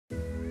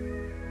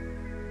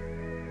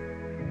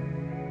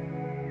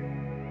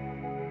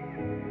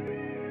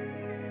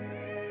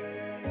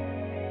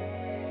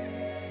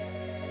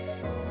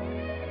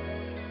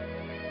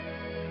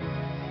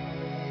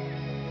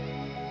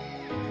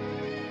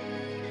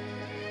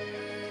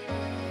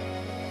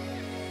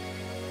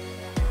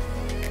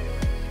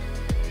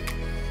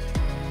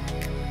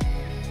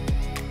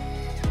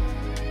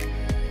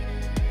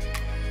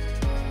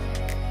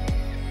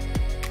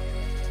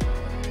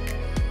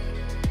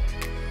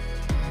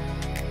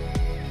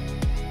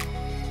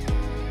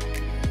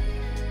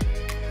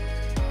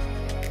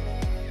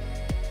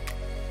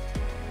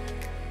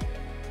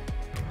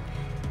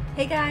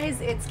Hey guys,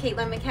 it's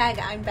Caitlin McKegg.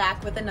 I'm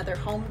back with another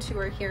home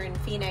tour here in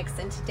Phoenix,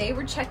 and today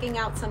we're checking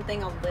out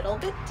something a little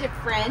bit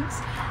different.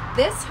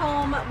 This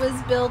home was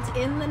built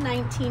in the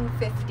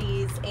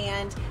 1950s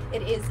and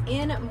it is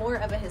in more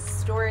of a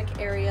historic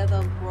area,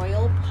 the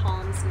Royal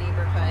Palms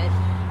neighborhood.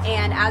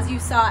 And as you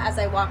saw as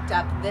I walked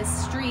up this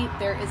street,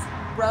 there is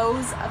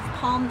rows of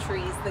palm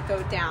trees that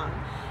go down.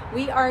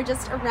 We are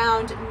just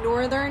around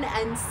Northern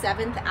and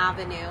 7th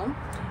Avenue,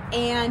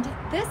 and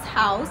this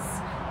house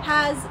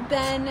has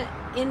been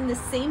in the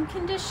same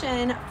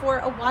condition for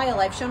a while.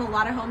 I've shown a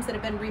lot of homes that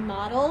have been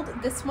remodeled.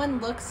 This one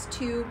looks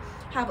to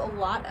have a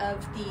lot of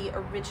the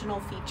original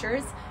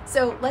features.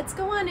 So let's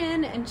go on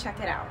in and check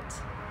it out.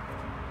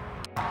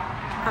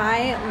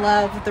 I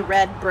love the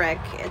red brick.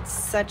 It's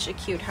such a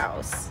cute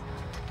house.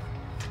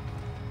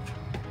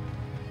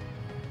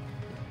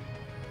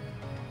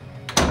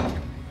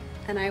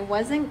 And I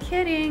wasn't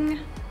kidding.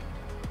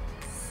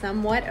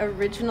 Somewhat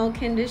original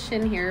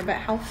condition here, but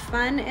how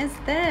fun is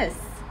this?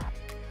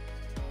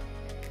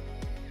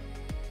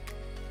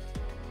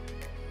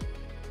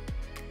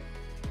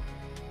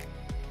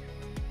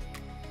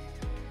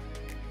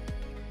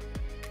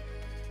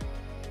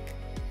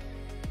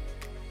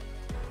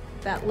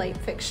 That light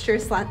fixture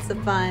is lots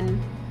of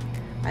fun.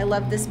 I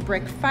love this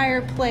brick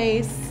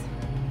fireplace.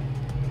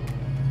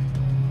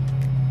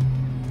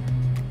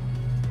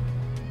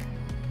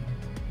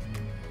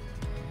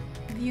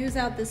 Views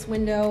out this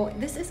window.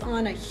 This is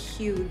on a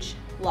huge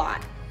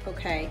lot,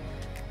 okay?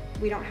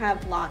 We don't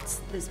have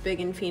lots this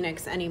big in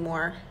Phoenix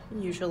anymore,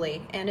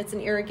 usually. And it's an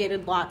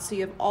irrigated lot, so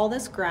you have all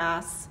this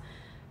grass,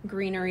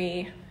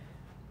 greenery.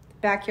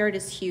 Backyard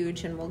is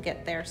huge, and we'll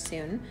get there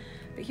soon.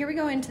 But here we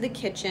go into the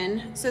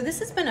kitchen. So this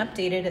has been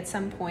updated at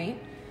some point.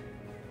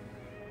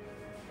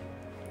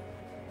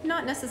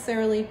 Not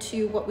necessarily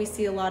to what we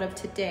see a lot of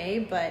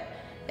today, but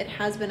it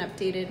has been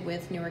updated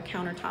with newer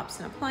countertops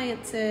and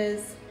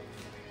appliances.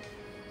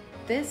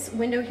 This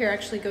window here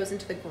actually goes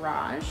into the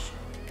garage.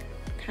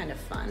 Kind of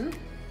fun.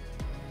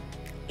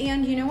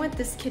 And you know what?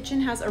 This kitchen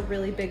has a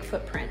really big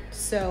footprint.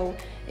 So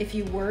if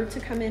you were to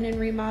come in and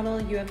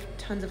remodel, you have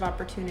tons of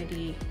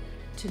opportunity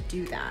to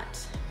do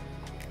that.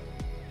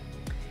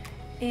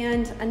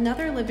 And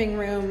another living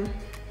room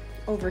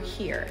over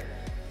here.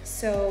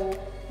 So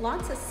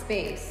lots of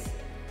space.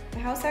 The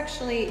house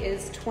actually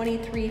is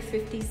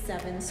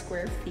 2357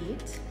 square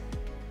feet.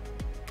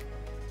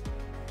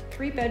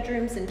 3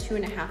 bedrooms and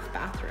 2.5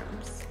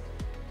 bathrooms.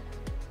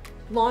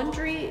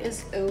 Laundry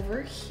is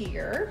over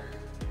here.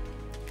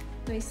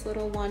 Nice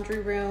little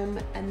laundry room.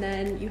 And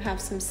then you have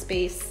some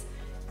space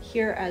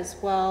here as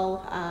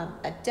well.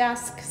 A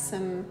desk,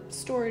 some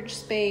storage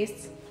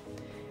space,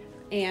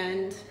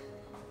 and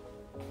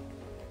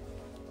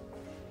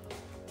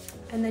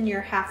then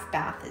your half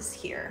bath is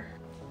here.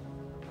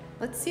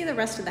 Let's see the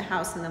rest of the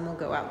house and then we'll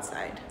go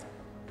outside.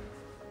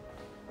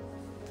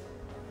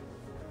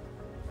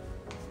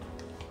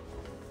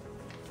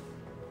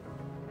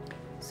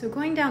 So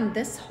going down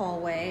this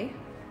hallway,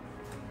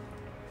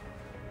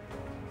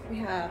 we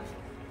have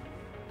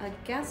a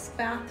guest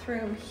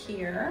bathroom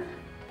here.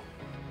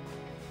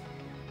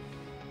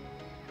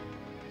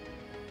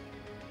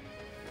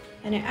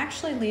 And it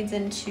actually leads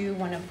into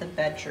one of the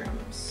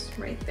bedrooms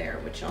right there,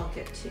 which I'll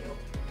get to.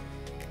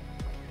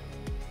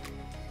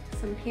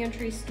 Some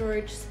pantry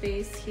storage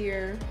space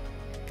here.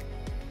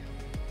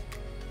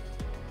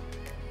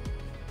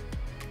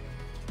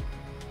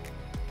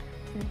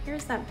 And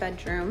here's that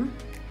bedroom,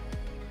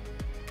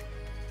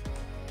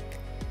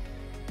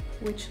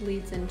 which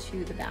leads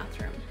into the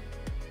bathroom.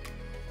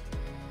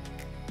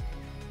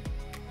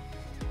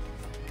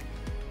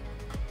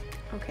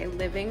 Okay,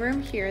 living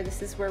room here.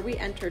 This is where we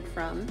entered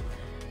from.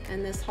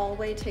 And this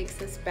hallway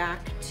takes us back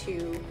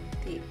to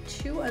the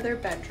 2 other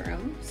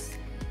bedrooms.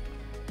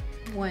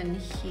 One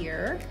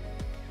here.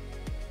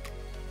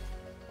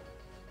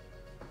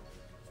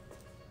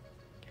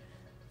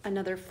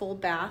 Another full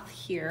bath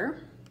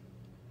here.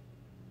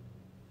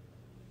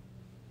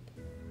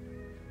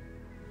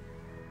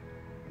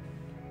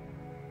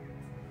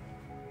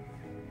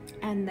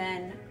 And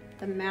then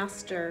the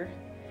master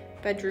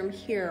bedroom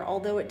here,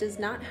 although it does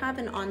not have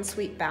an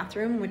ensuite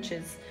bathroom, which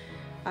is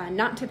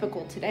not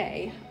typical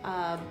today,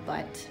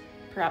 but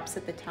perhaps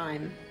at the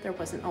time there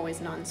wasn't always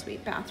an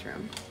ensuite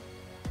bathroom.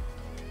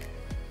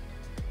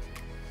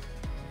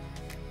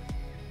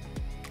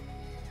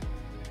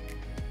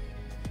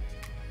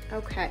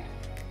 Okay.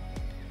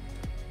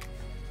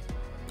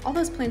 All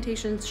those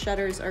plantation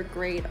shutters are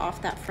great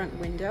off that front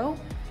window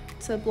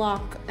to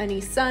block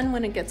any sun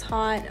when it gets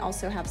hot,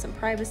 also have some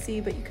privacy,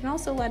 but you can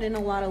also let in a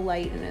lot of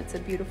light, and it's a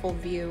beautiful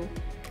view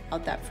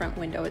out that front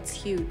window. It's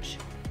huge.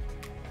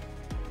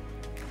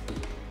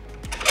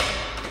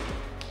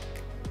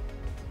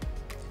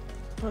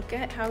 Look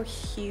at how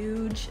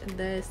huge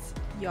this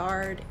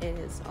yard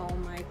is. Oh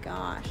my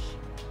gosh,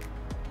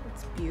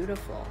 it's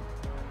beautiful.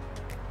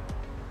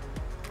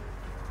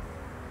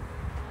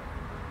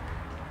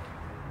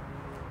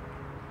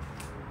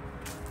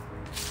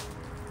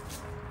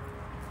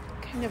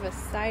 kind of a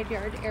side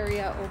yard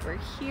area over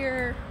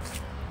here.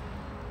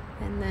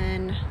 And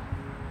then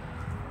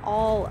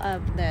all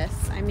of this.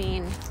 I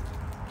mean,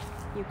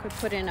 you could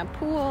put in a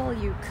pool,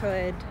 you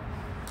could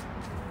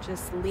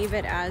just leave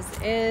it as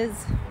is.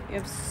 You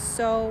have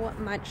so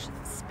much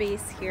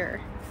space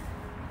here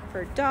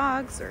for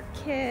dogs or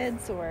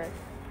kids or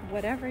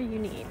whatever you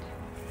need.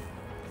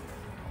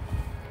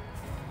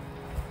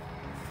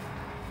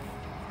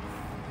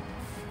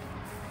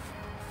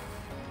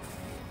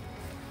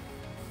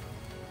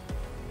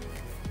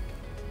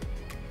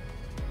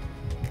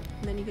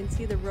 And then you can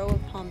see the row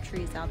of palm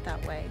trees out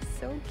that way.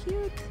 So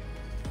cute.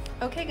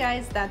 Okay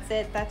guys, that's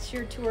it. That's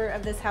your tour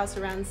of this house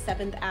around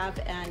 7th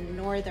Ave and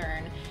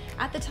Northern.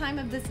 At the time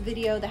of this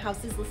video, the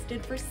house is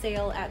listed for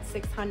sale at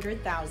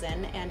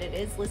 $600,000 and it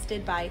is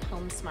listed by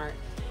HomeSmart.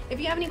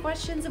 If you have any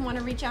questions and want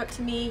to reach out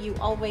to me, you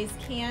always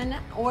can.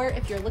 Or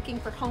if you're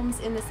looking for homes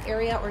in this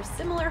area or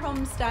similar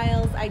home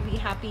styles, I'd be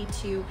happy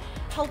to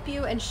help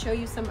you and show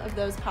you some of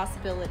those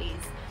possibilities.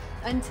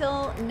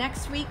 Until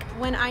next week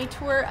when I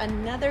tour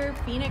another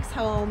Phoenix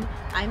home,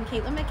 I'm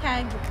Caitlin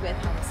McKegg with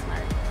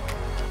HomeSmart.